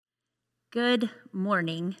Good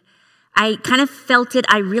morning. I kind of felt it.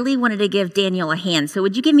 I really wanted to give Daniel a hand. So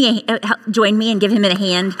would you give me join me and give him a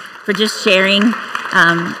hand for just sharing?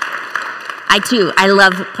 I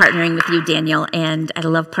love partnering with you, Daniel, and I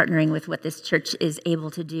love partnering with what this church is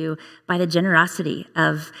able to do by the generosity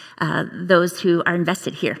of those who are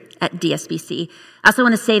invested here at DSBC. I also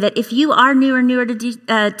want to say that if you are newer to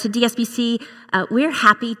DSBC, we're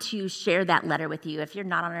happy to share that letter with you. If you're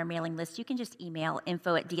not on our mailing list, you can just email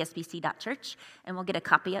info@dsbc.church, and we'll get a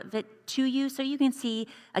copy of it to you so you can see,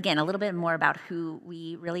 again, a little bit more about who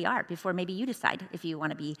we really are before maybe you decide if you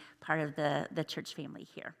want to be part of the church family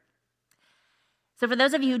here. So for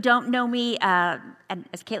those of you who don't know me, and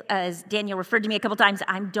as Daniel referred to me a couple times,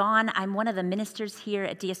 I'm Dawn. I'm one of the ministers here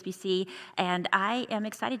at DSBC, and I am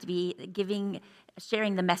excited to be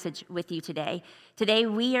sharing the message with you today. Today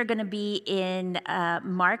we are going to be in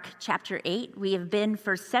Mark chapter 8. We have been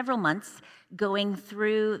for several months going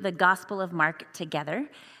through the Gospel of Mark together,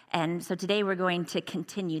 and so today we're going to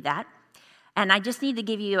continue that. And I just need to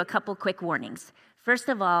give you a couple quick warnings. First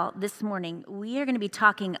of all, this morning we are going to be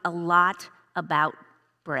talking a lot about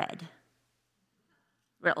bread.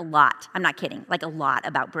 A lot. I'm not kidding. Like a lot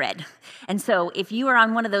about bread. And so if you are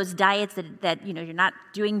on one of those diets that you're not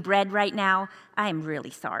doing bread right now, I'm really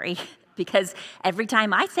sorry because every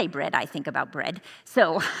time I say bread, I think about bread.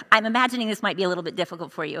 So I'm imagining this might be a little bit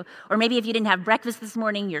difficult for you. Or maybe if you didn't have breakfast this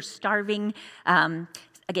morning, you're starving.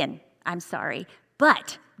 Again, I'm sorry.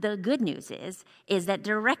 But the good news is that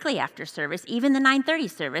directly after service, even the 9:30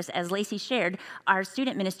 service, as Lacey shared, our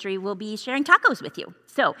student ministry will be sharing tacos with you.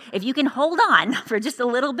 So if you can hold on for just a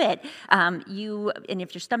little bit, and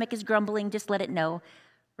if your stomach is grumbling, just let it know.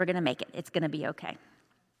 We're going to make it. It's going to be okay.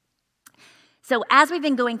 So as we've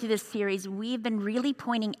been going through this series, we've been really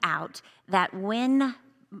pointing out that when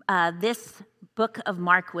this book of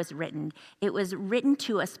Mark was written, it was written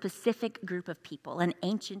to a specific group of people, an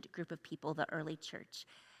ancient group of people, the early church.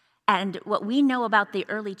 And what we know about the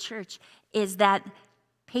early church is that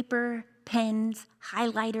paper, pens,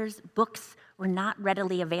 highlighters, books were not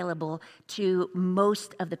readily available to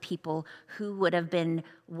most of the people who would have been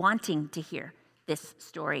wanting to hear this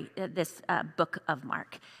story, this book of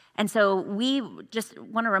Mark. And so we just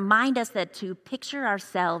want to remind us that to picture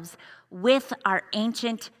ourselves with our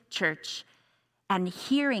ancient church and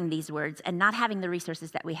hearing these words and not having the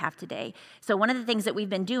resources that we have today. So one of the things that we've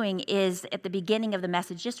been doing is at the beginning of the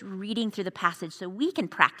message, just reading through the passage so we can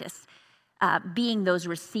practice being those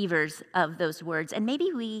receivers of those words. And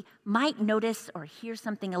maybe we might notice or hear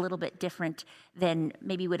something a little bit different than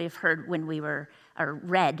maybe would have heard when we were, or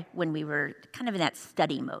read when we were kind of in that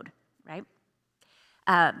study mode, right?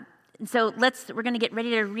 So we're going to get ready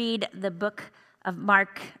to read the book of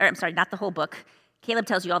Mark, or I'm sorry, not the whole book. Caleb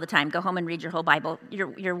tells you all the time, go home and read your whole Bible.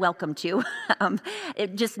 You're welcome to.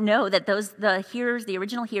 Just know that the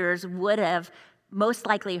original hearers would have most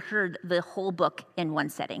likely heard the whole book in one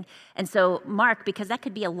setting. And so Mark, because that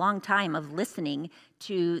could be a long time of listening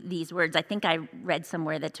to these words, I think I read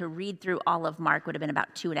somewhere that to read through all of Mark would have been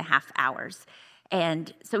about 2.5 hours.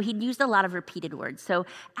 And so he used a lot of repeated words. So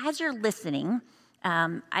as you're listening,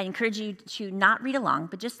 I encourage you to not read along,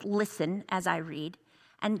 but just listen as I read.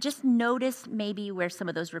 And just notice maybe where some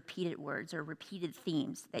of those repeated words or repeated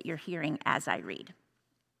themes that you're hearing as I read.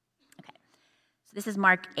 Okay, so this is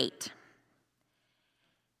Mark 8.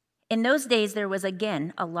 In those days there was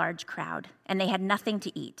again a large crowd, and they had nothing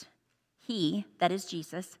to eat. He, that is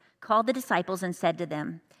Jesus, called the disciples and said to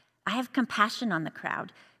them, I have compassion on the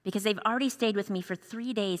crowd, because they've already stayed with me for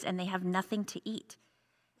 3 days and they have nothing to eat.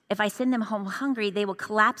 If I send them home hungry, they will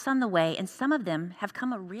collapse on the way, and some of them have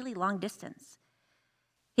come a really long distance.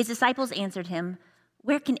 His disciples answered him,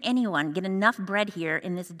 where can anyone get enough bread here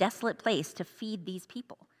in this desolate place to feed these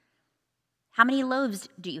people? How many loaves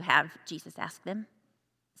do you have? Jesus asked them.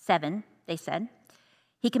 7, they said.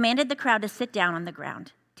 He commanded the crowd to sit down on the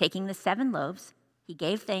ground. Taking the 7 loaves, he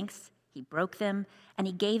gave thanks, he broke them, and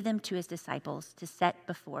he gave them to his disciples to set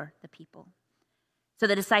before the people. So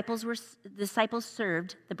the disciples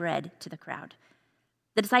served the bread to the crowd.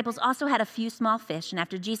 The disciples also had a few small fish, and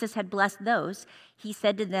after Jesus had blessed those, he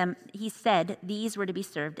said these were to be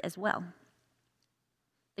served as well.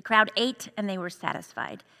 The crowd ate, and they were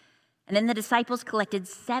satisfied. And then the disciples collected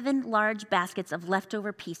 7 large baskets of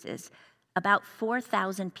leftover pieces. About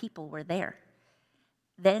 4,000 people were there.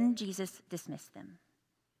 Then Jesus dismissed them.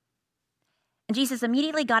 And Jesus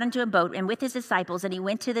immediately got into a boat and with his disciples, and he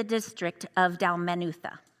went to the district of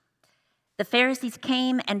Dalmanutha. The Pharisees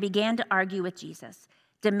came and began to argue with Jesus,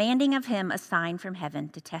 demanding of him a sign from heaven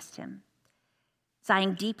to test him.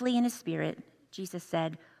 Sighing deeply in his spirit, Jesus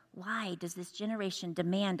said, why does this generation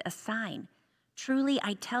demand a sign? Truly,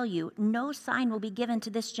 I tell you, no sign will be given to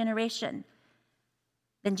this generation."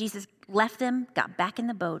 Then Jesus left them, got back in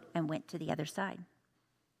the boat, and went to the other side.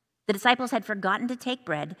 The disciples had forgotten to take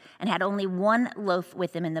bread and had only one loaf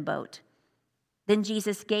with them in the boat. Then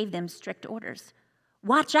Jesus gave them strict orders.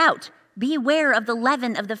 "Watch out! Beware of the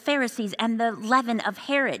leaven of the Pharisees and the leaven of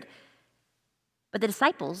Herod." But the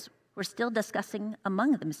disciples were still discussing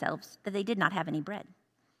among themselves that they did not have any bread.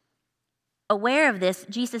 Aware of this,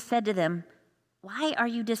 Jesus said to them, "Why are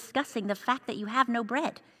you discussing the fact that you have no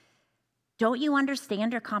bread? Don't you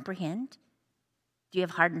understand or comprehend? Do you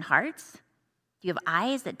have hardened hearts? Do you have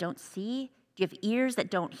eyes that don't see? Do you have ears that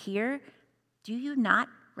don't hear? Do you not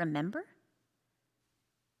remember?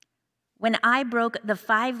 When I broke the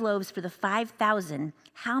 5 loaves for the 5,000,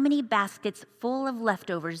 how many baskets full of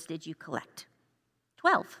leftovers did you collect?"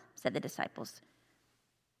 12, said the disciples.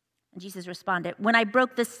 And Jesus responded, "When I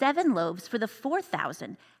broke the 7 loaves for the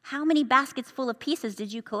 4,000, how many baskets full of pieces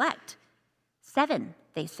did you collect?" 7,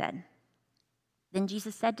 they said. Then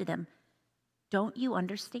Jesus said to them, "Don't you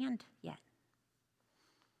understand yet?"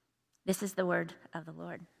 This is the word of the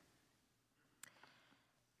Lord.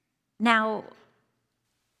 Now,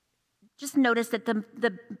 just notice that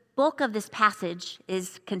the bulk of this passage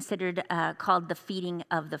is considered called the feeding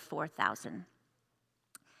of the 4,000.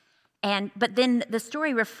 But then the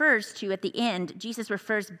story refers to, at the end, Jesus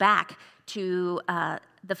refers back to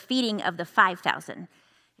the feeding of the 5,000,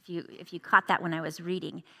 if you caught that when I was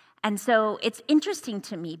reading. And so it's interesting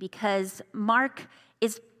to me because Mark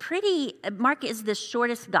is the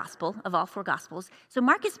shortest gospel of all 4 gospels. So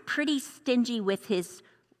Mark is pretty stingy with his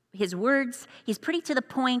words. He's pretty to the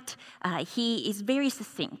point. He is very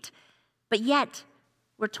succinct. But yet,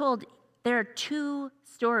 we're told there are 2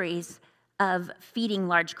 stories of feeding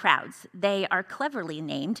large crowds. They are cleverly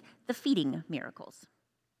named the feeding miracles.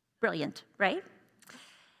 Brilliant, right?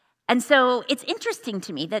 And so it's interesting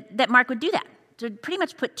to me that Mark would do that, to pretty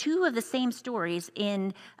much put 2 of the same stories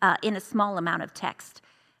in a small amount of text.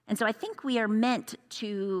 And so I think we are meant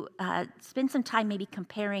to spend some time maybe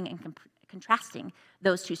comparing and contrasting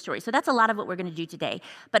those 2 stories. So that's a lot of what we're going to do today.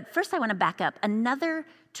 But first I want to back up. Another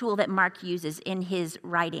tool that Mark uses in his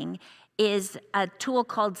writing is a tool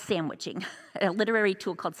called sandwiching, a literary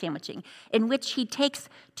tool called sandwiching, in which he takes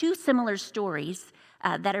 2 similar stories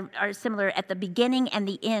that are similar at the beginning and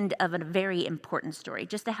the end of a very important story,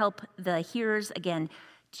 just to help the hearers, again,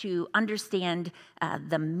 to understand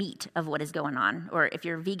the meat of what is going on, or if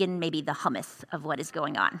you're vegan, maybe the hummus of what is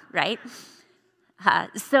going on, right?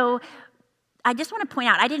 So I just want to point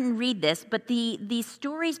out, I didn't read this, but the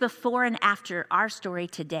stories before and after our story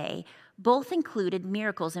today both included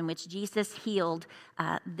miracles in which Jesus healed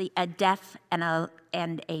a deaf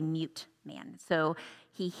and a mute man. So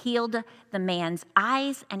he healed the man's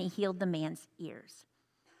eyes and he healed the man's ears.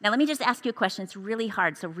 Now, let me just ask you a question. It's really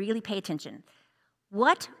hard, so really pay attention.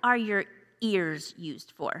 What are your ears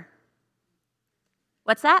used for?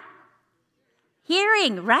 What's that?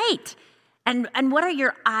 Hearing, right. And what are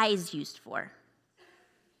your eyes used for?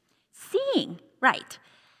 Seeing, right.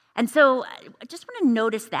 And so I just want to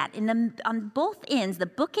notice that on both ends, the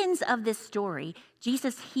bookends of this story,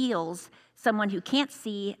 Jesus heals someone who can't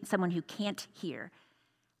see, someone who can't hear.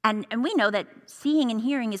 And we know that seeing and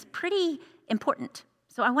hearing is pretty important.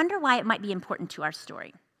 So I wonder why it might be important to our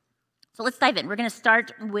story. So let's dive in. We're going to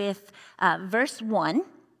start with verse 1.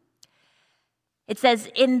 It says,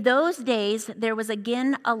 "In those days, there was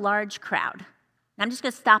again a large crowd." Now, I'm just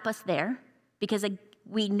going to stop us there because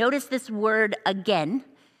we notice this word again.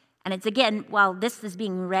 And it's again, while this is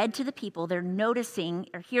being read to the people, they're noticing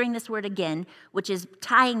or hearing this word again, which is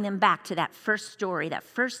tying them back to that first story, that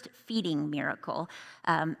first feeding miracle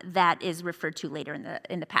that is referred to later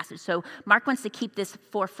in the passage. So Mark wants to keep this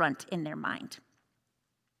forefront in their mind.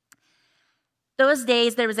 "Those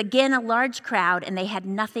days, there was again a large crowd, and they had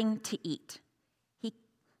nothing to eat."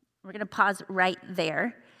 We're going to pause right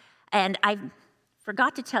there. And I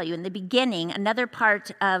forgot to tell you in the beginning, another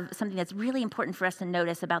part of something that's really important for us to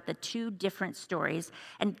notice about the 2 different stories.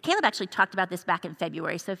 And Caleb actually talked about this back in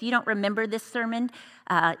February. So if you don't remember this sermon,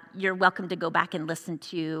 you're welcome to go back and listen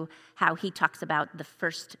to how he talks about the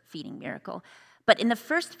first feeding miracle. But in the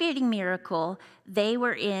first feeding miracle, they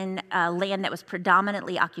were in a land that was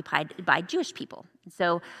predominantly occupied by Jewish people.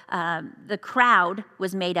 So the crowd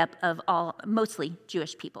was made up of mostly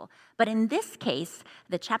Jewish people. But in this case,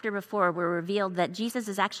 the chapter before, we're revealed that Jesus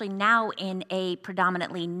is actually now in a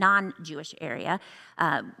predominantly non-Jewish area.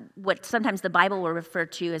 What sometimes the Bible will refer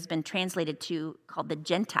to has been translated to called the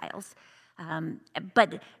Gentiles.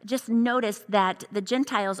 But just notice that the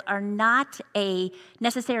Gentiles are not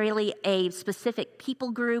necessarily a specific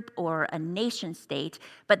people group or a nation state,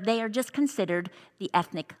 but they are just considered the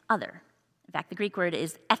ethnic other. In fact, the Greek word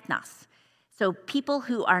is ethnos. So people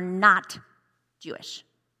who are not Jewish.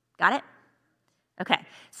 Got it? Okay,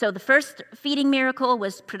 so the first feeding miracle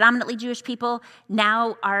was predominantly Jewish people.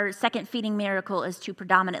 Now our second feeding miracle is to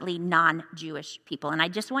predominantly non-Jewish people. And I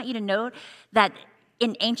just want you to note that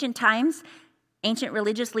in ancient times, ancient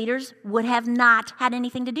religious leaders would have not had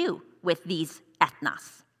anything to do with these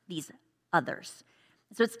ethnos, these others.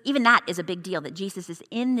 So even that is a big deal, that Jesus is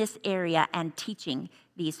in this area and teaching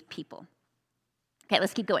these people. Okay,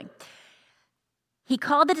 let's keep going. He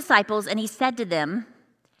called the disciples and he said to them,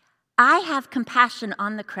 I have compassion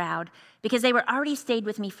on the crowd because they were already stayed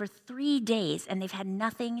with me for 3 days and they've had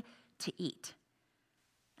nothing to eat.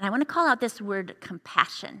 And I want to call out this word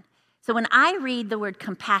compassion. So when I read the word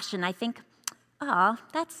compassion, I think, oh,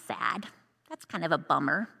 that's sad. That's kind of a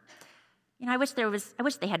bummer. You know, I wish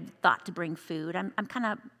they had thought to bring food. I'm kind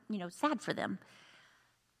of, sad for them.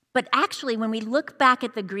 But actually, when we look back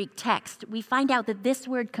at the Greek text, we find out that this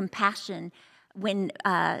word compassion, when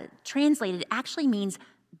translated, actually means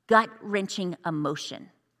gut-wrenching emotion.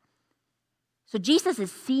 So Jesus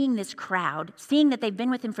is seeing this crowd, seeing that they've been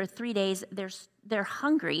with him for 3 days. They're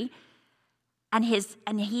hungry, and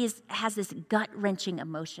he has this gut-wrenching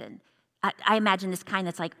emotion. I imagine this kind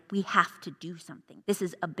that's like, we have to do something. This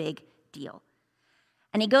is a big deal.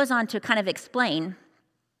 And he goes on to kind of explain,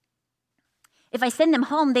 if I send them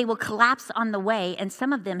home, they will collapse on the way, and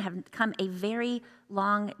some of them have come a very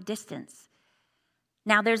long distance.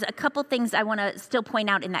 Now, there's a couple things I want to still point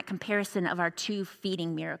out in that comparison of our 2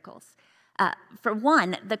 feeding miracles. For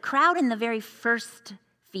one, the crowd in the very first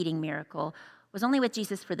feeding miracle was only with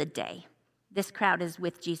Jesus for the day. This crowd is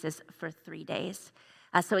with Jesus for 3 days.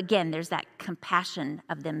 So again, there's that compassion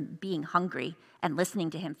of them being hungry and listening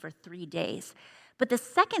to him for 3 days. But the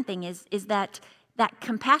second thing is that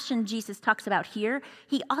compassion Jesus talks about here,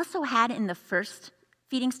 he also had in the first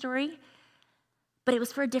feeding story, but it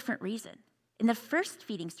was for a different reason. In the first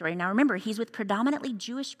feeding story, now remember, he's with predominantly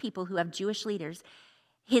Jewish people who have Jewish leaders.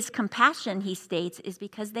 His compassion, he states, is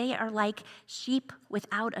because they are like sheep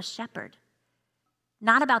without a shepherd.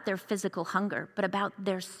 Not about their physical hunger, but about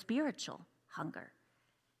their spiritual hunger.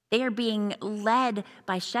 They are being led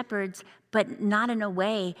by shepherds, but not in a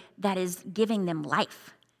way that is giving them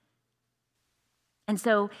life. And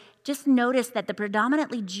so just notice that the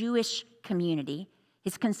predominantly Jewish community,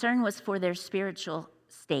 his concern was for their spiritual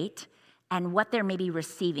state and what they're maybe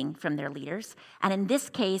receiving from their leaders. And in this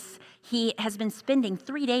case, he has been spending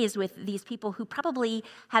 3 days with these people who probably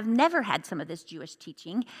have never had some of this Jewish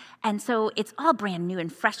teaching. And so it's all brand new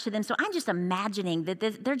and fresh to them. So I'm just imagining that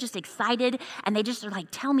they're just excited and they just are like,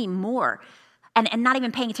 tell me more. And not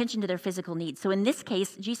even paying attention to their physical needs. So in this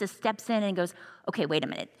case, Jesus steps in and goes, okay, wait a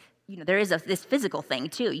minute. There is this physical thing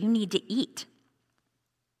too. You need to eat.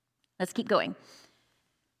 Let's keep going.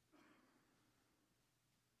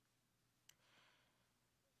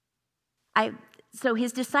 So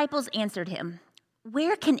his disciples answered him,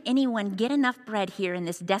 where can anyone get enough bread here in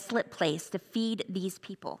this desolate place to feed these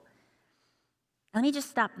people? Let me just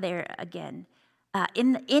stop there again.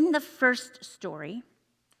 In the first story,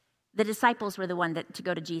 the disciples were the one to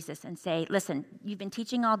go to Jesus and say, listen, you've been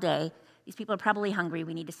teaching all day. These people are probably hungry.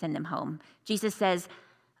 We need to send them home. Jesus says,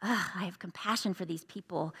 I have compassion for these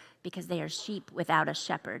people because they are sheep without a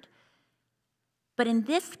shepherd. But in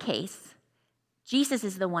this case, Jesus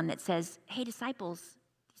is the one that says, hey, disciples,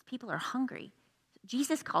 these people are hungry.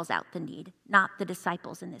 Jesus calls out the need, not the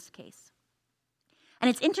disciples in this case. And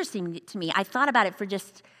it's interesting to me. I thought about it for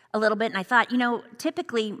just a little bit, and I thought,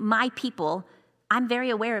 typically my people, I'm very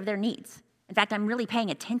aware of their needs. In fact, I'm really paying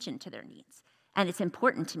attention to their needs. And it's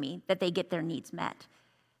important to me that they get their needs met.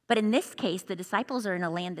 But in this case, the disciples are in a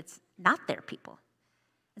land that's not their people.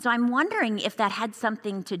 And so I'm wondering if that had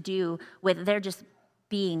something to do with their just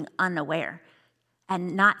being unaware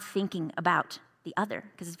and not thinking about the other.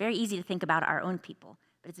 Because it's very easy to think about our own people,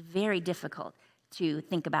 but it's very difficult to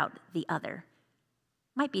think about the other.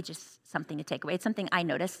 Might be just something to take away. It's something I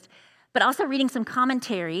noticed. But also reading some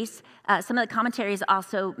commentaries, some of the commentaries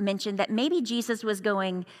also mentioned that maybe Jesus was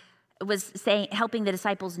helping the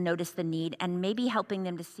disciples notice the need and maybe helping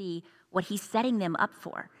them to see what he's setting them up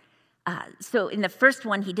for. So in the first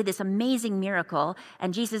one, he did this amazing miracle,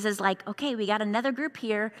 and Jesus is like, okay, we got another group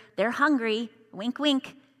here. They're hungry. Wink,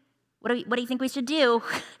 wink. What do you think we should do?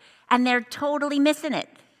 And they're totally missing it.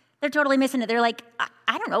 They're like,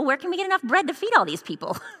 I don't know, where can we get enough bread to feed all these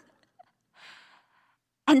people?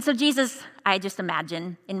 And so Jesus, I just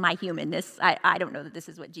imagine in my humanness, I don't know that this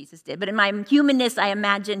is what Jesus did, but in my humanness, I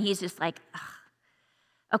imagine he's just like,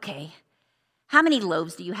 okay, how many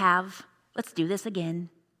loaves do you have? Let's do this again.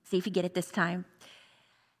 See if you get it this time.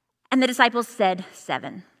 And the disciples said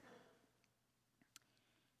 7.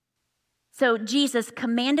 So Jesus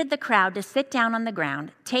commanded the crowd to sit down on the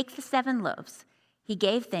ground, take the 7 loaves. He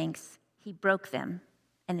gave thanks, he broke them,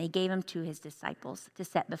 and they gave them to his disciples to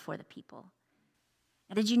set before the people.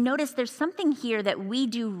 Now, did you notice there's something here that we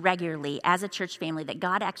do regularly as a church family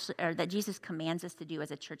that Jesus commands us to do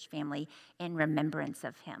as a church family in remembrance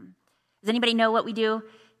of him? Does anybody know what we do?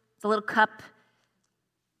 It's a little cup,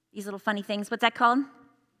 these little funny things. What's that called?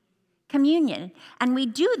 Communion. And we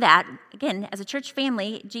do that, again, as a church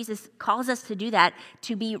family, Jesus calls us to do that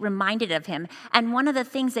to be reminded of him. And one of the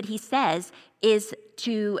things that he says is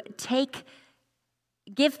to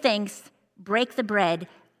give thanks, break the bread,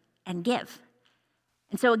 and give.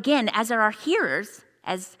 And so again, as our hearers,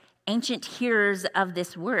 as ancient hearers of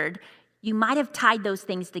this word, you might have tied those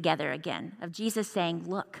things together again, of Jesus saying,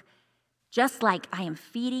 look, just like I am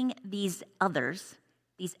feeding these others,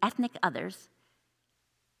 these ethnic others,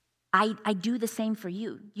 I do the same for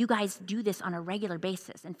you. You guys do this on a regular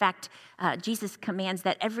basis. In fact, Jesus commands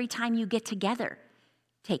that every time you get together,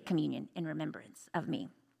 take communion in remembrance of me.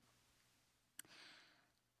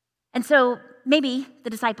 And so maybe the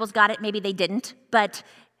disciples got it, maybe they didn't, but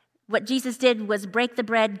what Jesus did was break the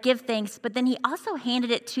bread, give thanks, but then he also handed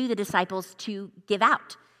it to the disciples to give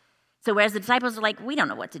out. So whereas the disciples are like, we don't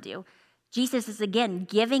know what to do, Jesus is again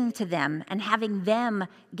giving to them and having them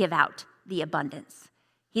give out the abundance.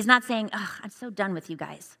 He's not saying, I'm so done with you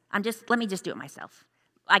guys. Let me just do it myself.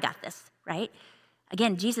 I got this, right?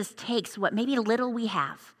 Again, Jesus takes what maybe little we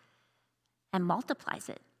have and multiplies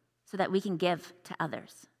it so that we can give to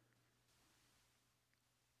others.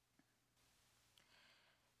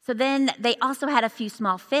 So then they also had a few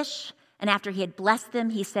small fish, and after he had blessed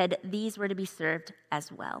them, he said these were to be served as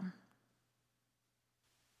well.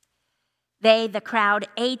 They, the crowd,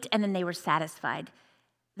 ate, and then they were satisfied.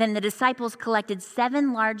 Then the disciples collected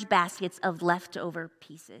 7 large baskets of leftover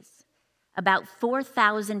pieces. About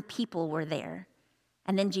 4,000 people were there,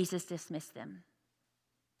 and then Jesus dismissed them.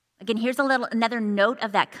 Again, here's another note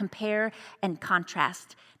of that compare and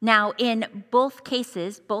contrast. Now, in both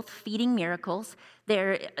cases, both feeding miracles,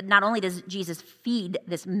 not only does Jesus feed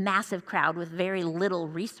this massive crowd with very little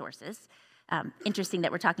resources, interesting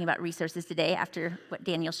that we're talking about resources today after what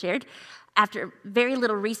Daniel shared, after very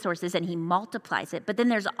little resources, and he multiplies it, but then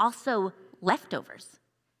there's also leftovers.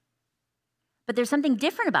 But there's something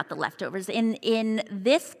different about the leftovers. In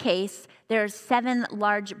this case, there's 7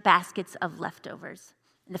 large baskets of leftovers.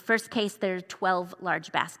 In the first case, there are 12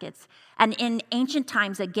 large baskets. And in ancient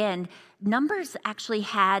times, again, numbers actually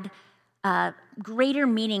had greater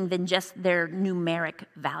meaning than just their numeric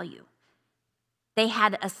value. They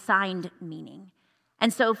had assigned meaning.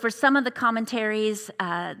 And so for some of the commentaries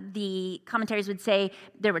would say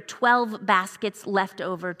there were 12 baskets left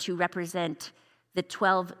over to represent the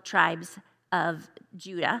 12 tribes of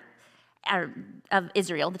Judah, or of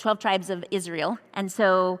Israel, the 12 tribes of Israel. And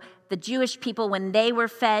so the Jewish people, when they were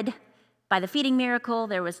fed by the feeding miracle,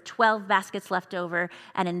 there was 12 baskets left over.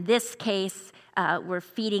 And in this case, we're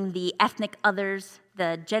feeding the ethnic others,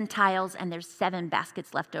 the Gentiles, and there's 7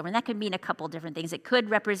 baskets left over. And that could mean a couple different things. It could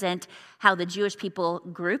represent how the Jewish people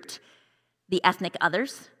grouped the ethnic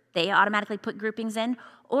others. They automatically put groupings in.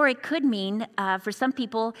 Or it could mean, for some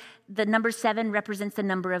people, the number 7 represents the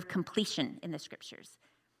number of completion in the scriptures.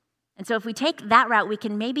 And so if we take that route, we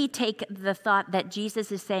can maybe take the thought that Jesus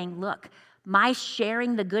is saying, look, my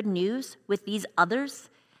sharing the good news with these others,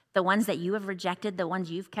 the ones that you have rejected, the ones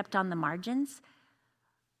you've kept on the margins,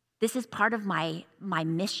 this is part of my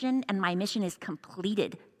mission, and my mission is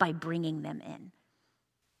completed by bringing them in.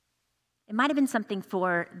 It might have been something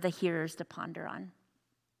for the hearers to ponder on.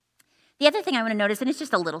 The other thing I want to notice, and it's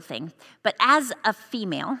just a little thing, but as a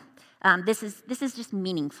female, this is just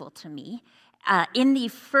meaningful to me. In the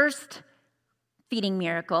first feeding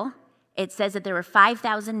miracle, it says that there were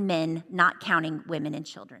 5,000 men, not counting women and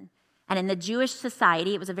children. And in the Jewish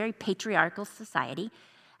society, it was a very patriarchal society.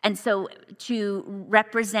 And so to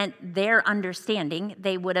represent their understanding,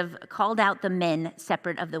 they would have called out the men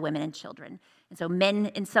separate of the women and children. And so men,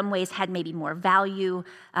 in some ways, had maybe more value.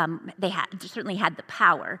 They certainly had the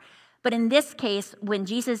power. But in this case, when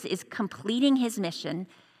Jesus is completing his mission,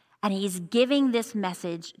 and he's giving this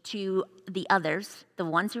message to the others, the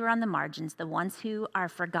ones who are on the margins, the ones who are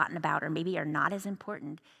forgotten about or maybe are not as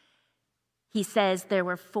important, he says there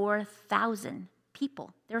were 4,000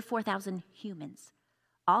 people. There were 4,000 humans,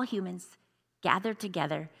 all humans gathered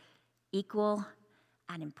together, equal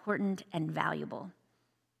and important and valuable.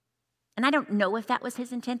 And I don't know if that was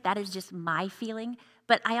his intent. That is just my feeling.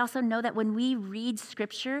 But I also know that when we read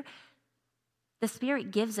Scripture, the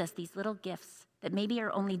Spirit gives us these little gifts that maybe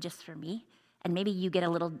are only just for me, and maybe you get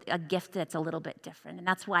a gift that's a little bit different. And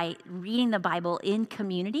that's why reading the Bible in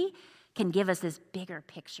community can give us this bigger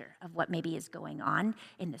picture of what maybe is going on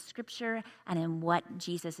in the Scripture and in what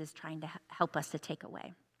Jesus is trying to help us to take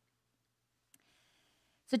away.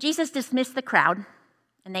 So Jesus dismissed the crowd,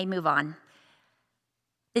 and they move on.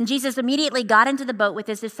 Then Jesus immediately got into the boat with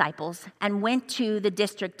his disciples and went to the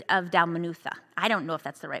district of Dalmanutha. I don't know if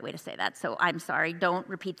that's the right way to say that, so I'm sorry. Don't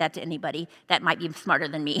repeat that to anybody. That might be smarter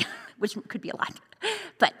than me, which could be a lot.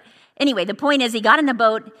 But anyway, the point is he got in the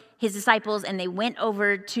boat, his disciples, and they went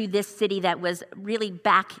over to this city that was really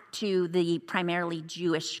back to the primarily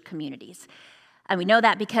Jewish communities. And we know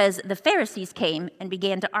that because the Pharisees came and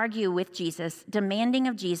began to argue with Jesus, demanding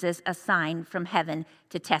of Jesus a sign from heaven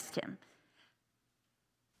to test him.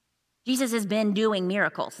 Jesus has been doing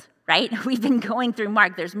miracles, right? We've been going through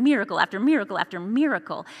Mark. There's miracle after miracle after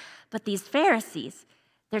miracle. But these Pharisees,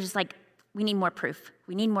 they're just like, we need more proof.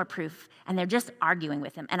 We need more proof. And they're just arguing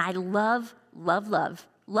with him. And I love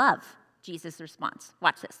Jesus' response.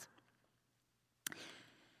 Watch this.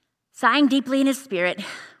 Sighing deeply in his spirit,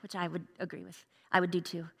 which I would agree with. I would do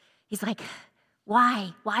too. He's like,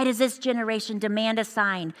 why? Why does this generation demand a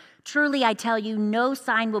sign? Truly, I tell you, no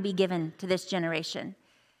sign will be given to this generation.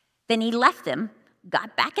 Then he left them,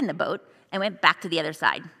 got back in the boat, and went back to the other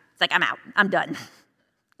side. It's like, I'm out. I'm done.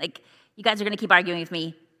 Like, you guys are going to keep arguing with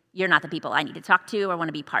me. You're not the people I need to talk to or want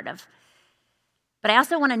to be part of. But I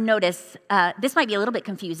also want to notice, this might be a little bit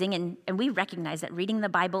confusing, and we recognize that reading the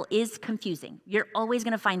Bible is confusing. You're always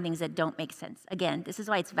going to find things that don't make sense. Again, this is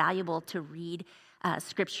why it's valuable to read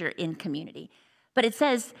Scripture in community. But it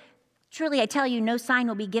says, truly, I tell you, no sign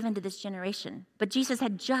will be given to this generation. But Jesus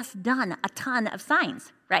had just done a ton of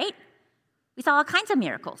signs, right? We saw all kinds of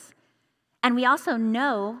miracles. And we also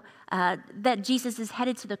know that Jesus is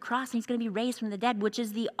headed to the cross and he's going to be raised from the dead, which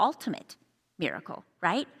is the ultimate miracle,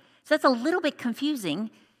 right? So that's a little bit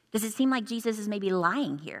confusing. Does it seem like Jesus is maybe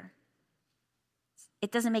lying here?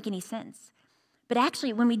 It doesn't make any sense. But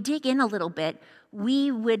actually, when we dig in a little bit,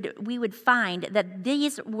 we would find that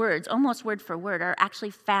these words, almost word for word, are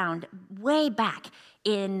actually found way back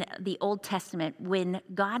in the Old Testament when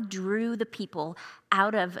God drew the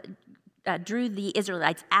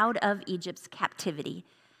Israelites out of Egypt's captivity.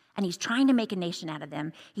 And he's trying to make a nation out of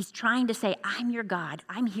them. He's trying to say, I'm your God.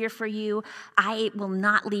 I'm here for you. I will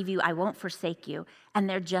not leave you. I won't forsake you. And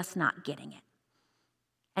they're just not getting it.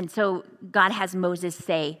 And so God has Moses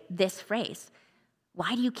say this phrase,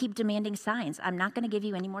 why do you keep demanding signs? I'm not going to give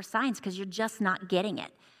you any more signs because you're just not getting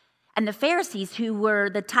it. And the Pharisees, who were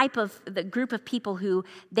the group of people who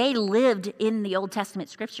they lived in the Old Testament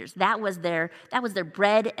scriptures, that was their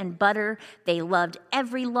bread and butter. They loved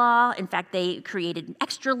every law. In fact, they created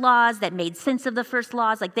extra laws that made sense of the first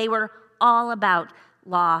laws. Like they were all about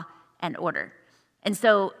law and order. And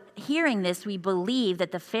so hearing this, we believe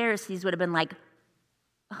that the Pharisees would have been like,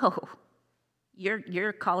 oh,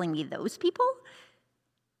 you're calling me those people?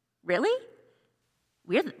 Really?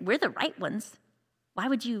 We're the right ones. Why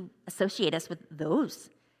would you associate us with those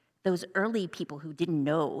early people who didn't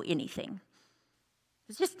know anything?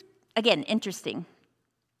 It's just, again, interesting.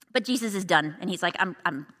 But Jesus is done, and he's like, I'm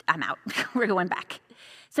out. We're going back.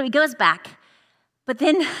 So he goes back. But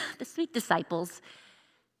then the sweet disciples,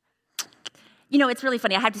 it's really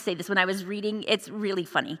funny. I have to say this. When I was reading, it's really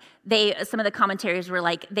funny. Some of the commentaries were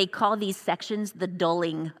like, they call these sections the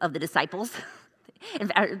dulling of the disciples.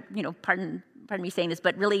 Pardon me saying this,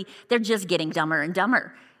 but really, they're just getting dumber and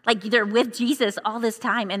dumber. Like, they're with Jesus all this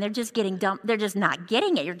time, and they're just getting dumb. They're just not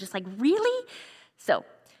getting it. You're just like, really? So,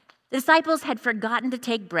 the disciples had forgotten to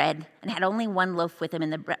take bread and had only one loaf with them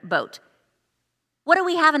in the boat. What do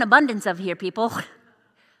we have in abundance of here, people?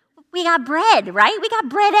 We got bread, right? We got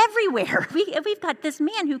bread everywhere. We've got this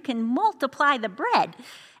man who can multiply the bread,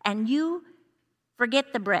 and you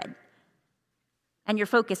forget the bread, and you're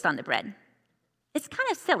focused on the bread. It's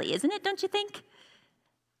kind of silly, isn't it, don't you think?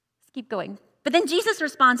 Let's keep going. But then Jesus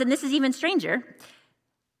responds, and this is even stranger.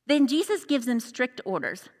 Then Jesus gives them strict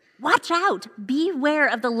orders. Watch out. Beware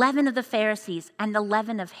of the leaven of the Pharisees and the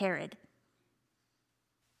leaven of Herod.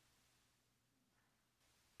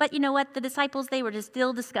 But you know what? The disciples, they were just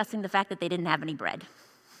still discussing the fact that they didn't have any bread.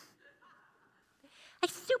 Like,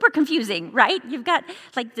 super confusing, right? You've got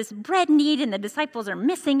like this bread need and the disciples are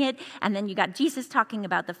missing it. And then you got Jesus talking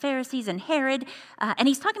about the Pharisees and Herod. And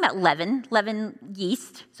he's talking about leaven,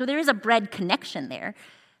 yeast. So there is a bread connection there.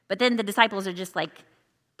 But then the disciples are just like,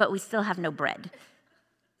 but we still have no bread.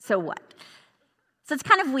 So what? So it's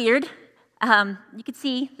kind of weird. You can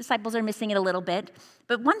see disciples are missing it a little bit.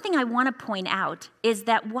 But one thing I want to point out is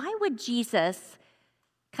that why would Jesus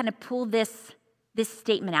kind of pull this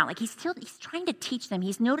statement out? Like he's trying to teach them.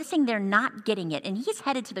 He's noticing they're not getting it, and he's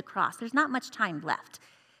headed to the cross. There's not much time left.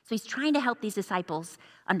 So he's trying to help these disciples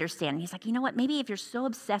understand. He's like, you know what? Maybe if you're so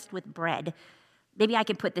obsessed with bread, maybe I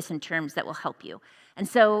can put this in terms that will help you. And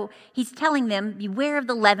so he's telling them, beware of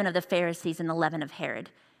the leaven of the Pharisees and the leaven of Herod.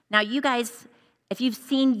 Now, you guys, if you've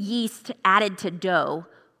seen yeast added to dough,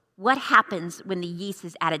 what happens when the yeast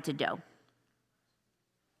is added to dough?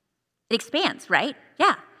 It expands, right?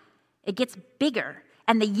 Yeah. It gets bigger.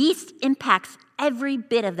 And the yeast impacts every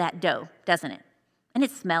bit of that dough, doesn't it? And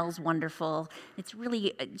it smells wonderful. It's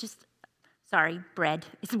really bread.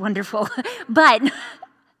 It's wonderful. But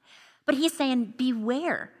he's saying,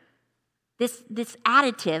 beware. This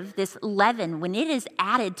additive, this leaven, when it is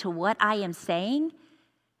added to what I am saying,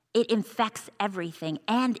 it infects everything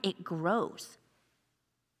and it grows.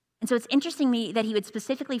 And so it's interesting to me that he would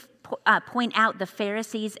specifically point out the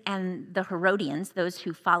Pharisees and the Herodians, those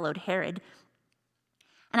who followed Herod.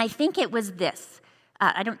 And I think it was this.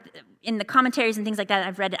 In the commentaries and things like that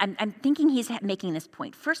I've read, I'm thinking he's making this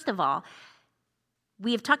point. First of all,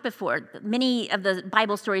 we have talked before, many of the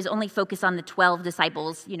Bible stories only focus on the 12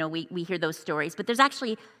 disciples. You know, we hear those stories, but there's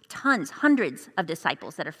actually hundreds of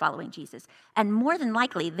disciples that are following Jesus. And more than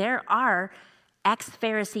likely, there are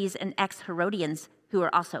ex-Pharisees and ex-Herodians who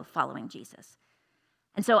are also following Jesus.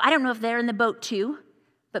 And so I don't know if they're in the boat too,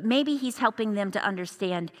 but maybe he's helping them to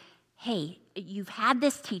understand, hey, you've had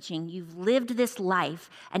this teaching, you've lived this life,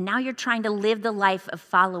 and now you're trying to live the life of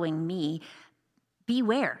following me.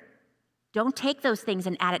 Beware. Don't take those things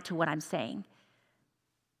and add it to what I'm saying.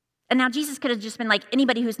 And now Jesus could have just been like,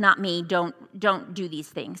 anybody who's not me, don't do these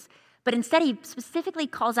things. But instead, he specifically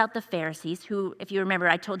calls out the Pharisees, who, if you remember,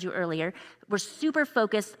 I told you earlier, were super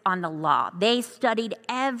focused on the law. They studied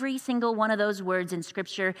every single one of those words in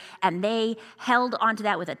Scripture, and they held onto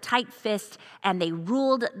that with a tight fist, and they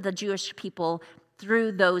ruled the Jewish people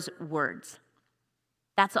through those words.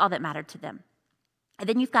 That's all that mattered to them. And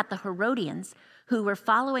then you've got the Herodians, who were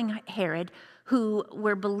following Herod, who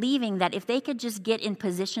were believing that if they could just get in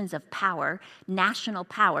positions of power, national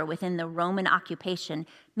power within the Roman occupation,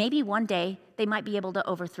 maybe one day they might be able to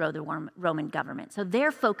overthrow the Roman government. So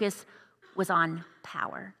their focus was on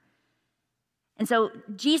power. And so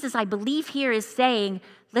Jesus, I believe here, is saying,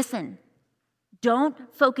 listen, don't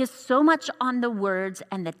focus so much on the words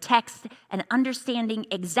and the text and understanding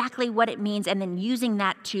exactly what it means and then using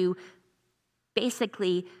that to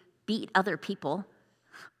basically beat other people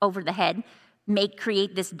over the head,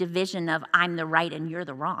 create this division of I'm the right and you're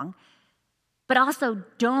the wrong. But also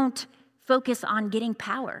don't focus on getting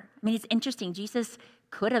power. I mean, it's interesting. Jesus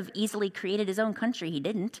could have easily created his own country. He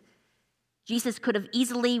didn't. Jesus could have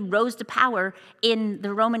easily rose to power in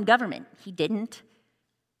the Roman government. He didn't.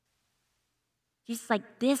 Jesus is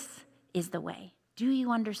like, this is the way. Do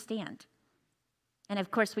you understand? And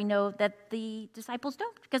of course, we know that the disciples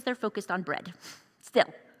don't because they're focused on bread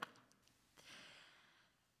still.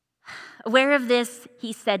 Aware of this,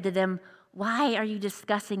 he said to them, why are you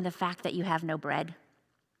discussing the fact that you have no bread?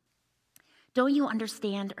 Don't you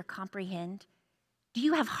understand or comprehend? Do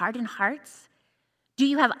you have hardened hearts? Do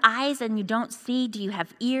you have eyes and you don't see? Do you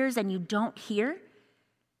have ears and you don't hear?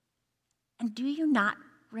 And do you not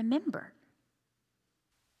remember?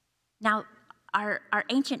 Now, our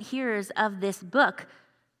ancient hearers of this book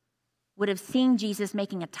would have seen Jesus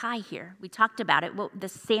making a tie here. We talked about it, the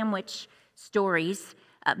sandwich stories,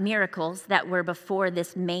 miracles that were before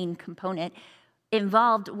this main component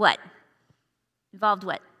involved what?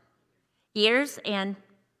 Ears and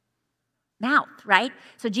mouth, right?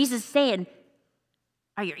 So Jesus is saying,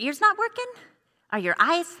 are your ears not working? Are your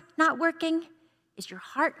eyes not working? Is your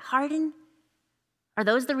heart hardened? Are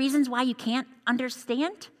those the reasons why you can't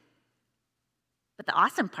understand? But the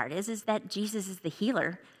awesome part is that Jesus is the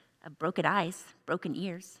healer of broken eyes, broken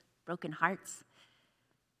ears, broken hearts.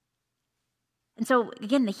 And so,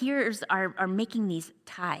 again, the hearers are making these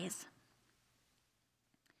ties.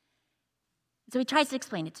 So he tries to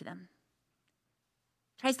explain it to them.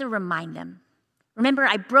 Tries to remind them. Remember,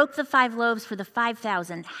 I broke the 5 loaves for the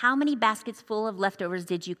 5,000. How many baskets full of leftovers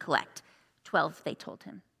did you collect? 12, they told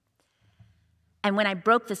him. And when I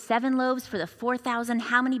broke the 7 loaves for the 4,000,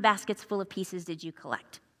 how many baskets full of pieces did you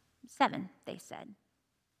collect? 7, they said.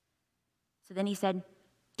 So then he said,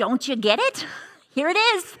 don't you get it? Here it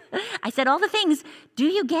is. I said all the things. Do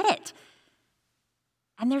you get it?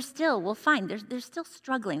 And they're still, we'll find, they're still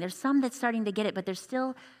struggling. There's some that's starting to get it, but they're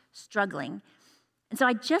still struggling. And so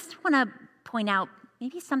I just want to point out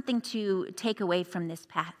maybe something to take away from this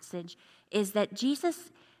passage is that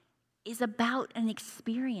Jesus is about an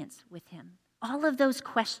experience with him. All of those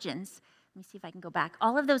questions, let me see if I can go back.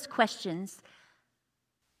 All of those questions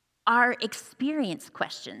are experience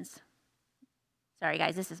questions. Sorry,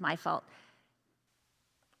 guys, this is my fault.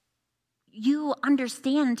 You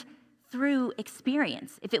understand through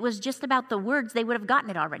experience. If it was just about the words, they would have gotten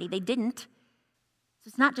it already. They didn't. So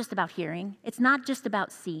it's not just about hearing. It's not just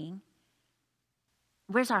about seeing.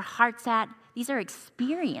 Where's our hearts at? These are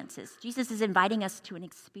experiences. Jesus is inviting us to an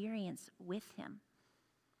experience with him.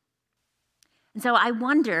 And so I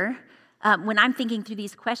wonder, when I'm thinking through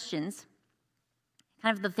these questions,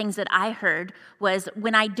 kind of the things that I heard was,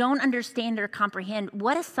 when I don't understand or comprehend,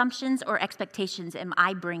 what assumptions or expectations am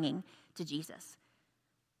I bringing to Jesus?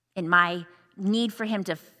 In my need for him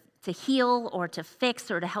to heal or to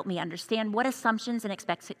fix or to help me understand, what assumptions and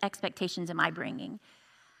expectations am I bringing?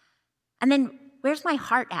 And then, where's my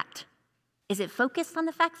heart at? Is it focused on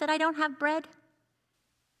the fact that I don't have bread?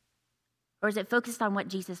 Or is it focused on what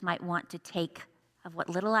Jesus might want to take of what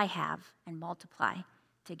little I have and multiply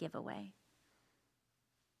to give away?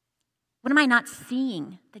 What am I not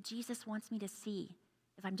seeing that Jesus wants me to see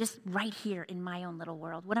if I'm just right here in my own little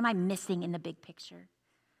world? What am I missing in the big picture?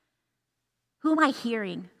 Who am I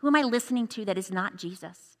hearing? Who am I listening to that is not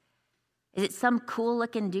Jesus? Is it some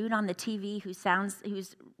cool-looking dude on the TV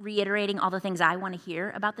who's reiterating all the things I want to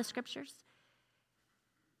hear about the scriptures?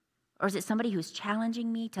 Or is it somebody who's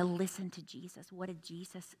challenging me to listen to Jesus? What did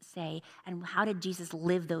Jesus say? And how did Jesus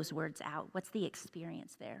live those words out? What's the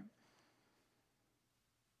experience there?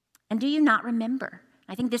 And do you not remember?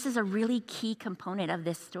 I think this is a really key component of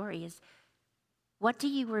this story is, what do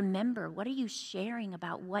you remember? What are you sharing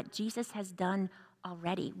about what Jesus has done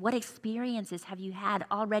already? What experiences have you had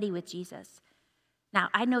already with Jesus? Now,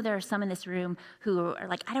 I know there are some in this room who are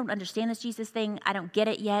like, I don't understand this Jesus thing. I don't get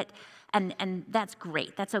it yet. And that's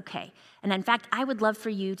great. That's okay. And in fact, I would love for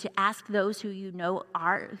you to ask those who you know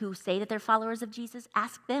who say that they're followers of Jesus,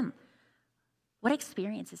 ask them, what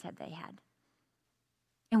experiences have they had?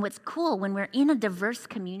 And what's cool, when we're in a diverse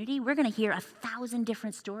community, we're going to hear 1,000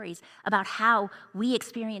 different stories about how we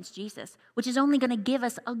experience Jesus, which is only going to give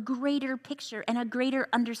us a greater picture and a greater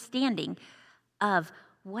understanding of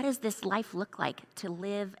what does this life look like to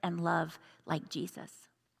live and love like Jesus.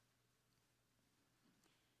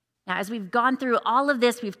 Now, as we've gone through all of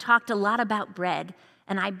this, we've talked a lot about bread,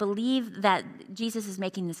 and I believe that Jesus is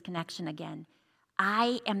making this connection again.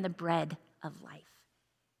 I am the bread of life.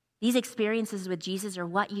 These experiences with Jesus are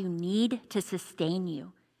what you need to sustain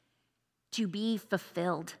you, to be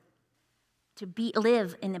fulfilled, to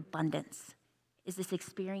live in abundance. Is this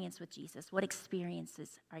experience with Jesus? What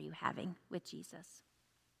experiences are you having with Jesus?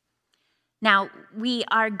 Now, we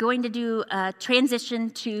are going to do a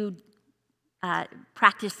transition to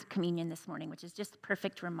practice communion this morning, which is just a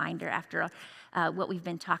perfect reminder after what we've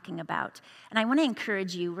been talking about. And I want to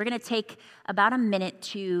encourage you, we're going to take about a minute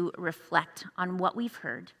to reflect on what we've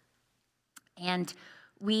heard. And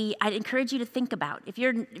I'd encourage you to think about, if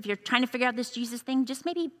you're trying to figure out this Jesus thing, just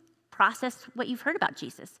maybe process what you've heard about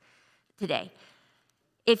Jesus today.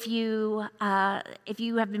 If you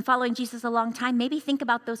have been following Jesus a long time, maybe think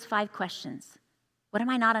about those 5 questions. What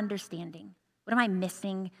am I not understanding? What am I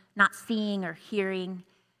missing, not seeing or hearing?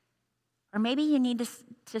 Or maybe you need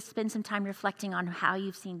to spend some time reflecting on how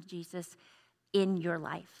you've seen Jesus in your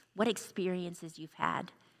life, what experiences you've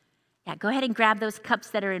had. Yeah, go ahead and grab those cups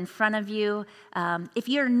that are in front of you. If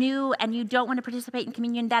you're new and you don't want to participate in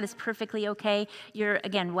communion, that is perfectly okay. You're,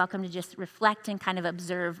 again, welcome to just reflect and kind of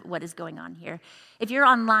observe what is going on here. If you're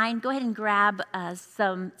online, go ahead and grab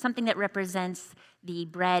something that represents the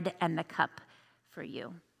bread and the cup for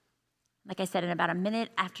you. Like I said, in about a minute,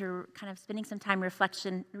 after kind of spending some time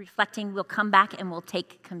reflecting, we'll come back and we'll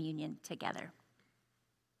take communion together.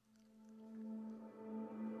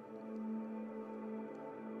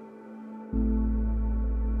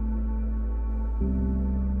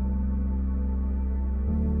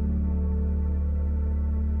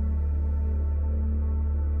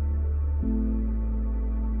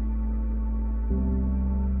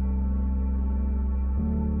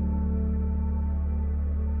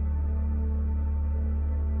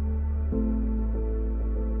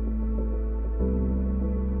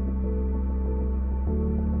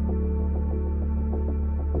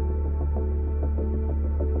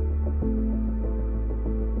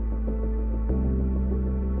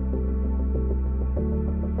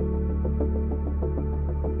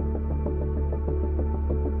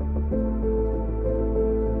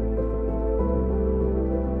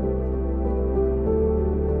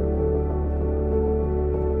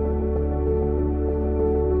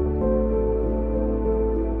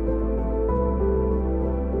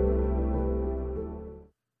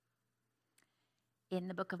 In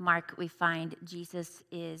the book of Mark, we find Jesus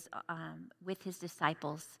is with his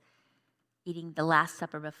disciples eating the Last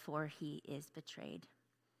Supper before he is betrayed.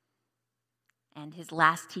 And his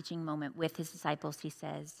last teaching moment with his disciples, he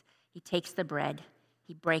says, he takes the bread,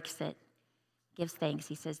 he breaks it, gives thanks.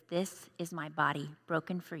 He says, "This is my body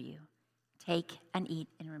broken for you. Take and eat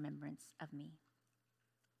in remembrance of me."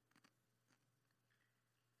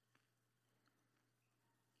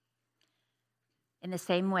 In the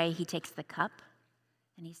same way, he takes the cup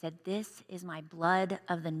and he said, "This is my blood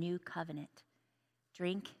of the new covenant.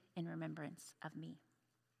 Drink in remembrance of me."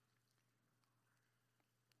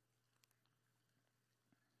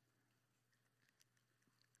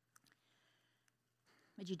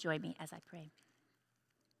 Would you join me as I pray?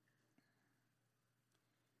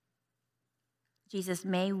 Jesus,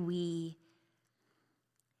 may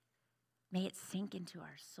it sink into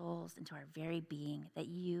our souls, into our very being, that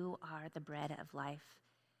you are the bread of life,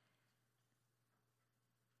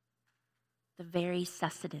 the very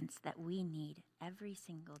sustenance that we need every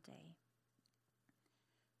single day,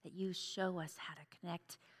 that you show us how to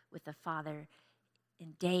connect with the Father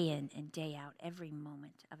in and day out, every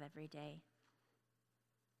moment of every day.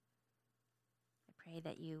 I pray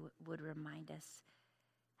that you would remind us,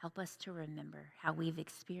 help us to remember how we've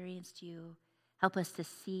experienced you, help us to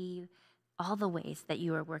see all the ways that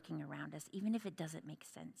you are working around us, even if it doesn't make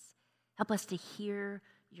sense. Help us to hear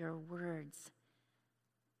your words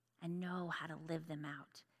and know how to live them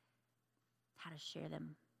out, how to share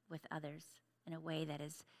them with others in a way that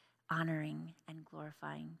is honoring and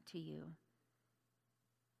glorifying to you.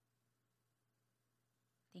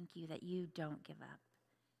 Thank you that you don't give up.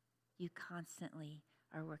 You constantly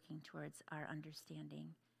are working towards our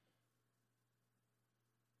understanding.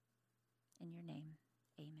 In your name,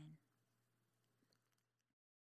 amen.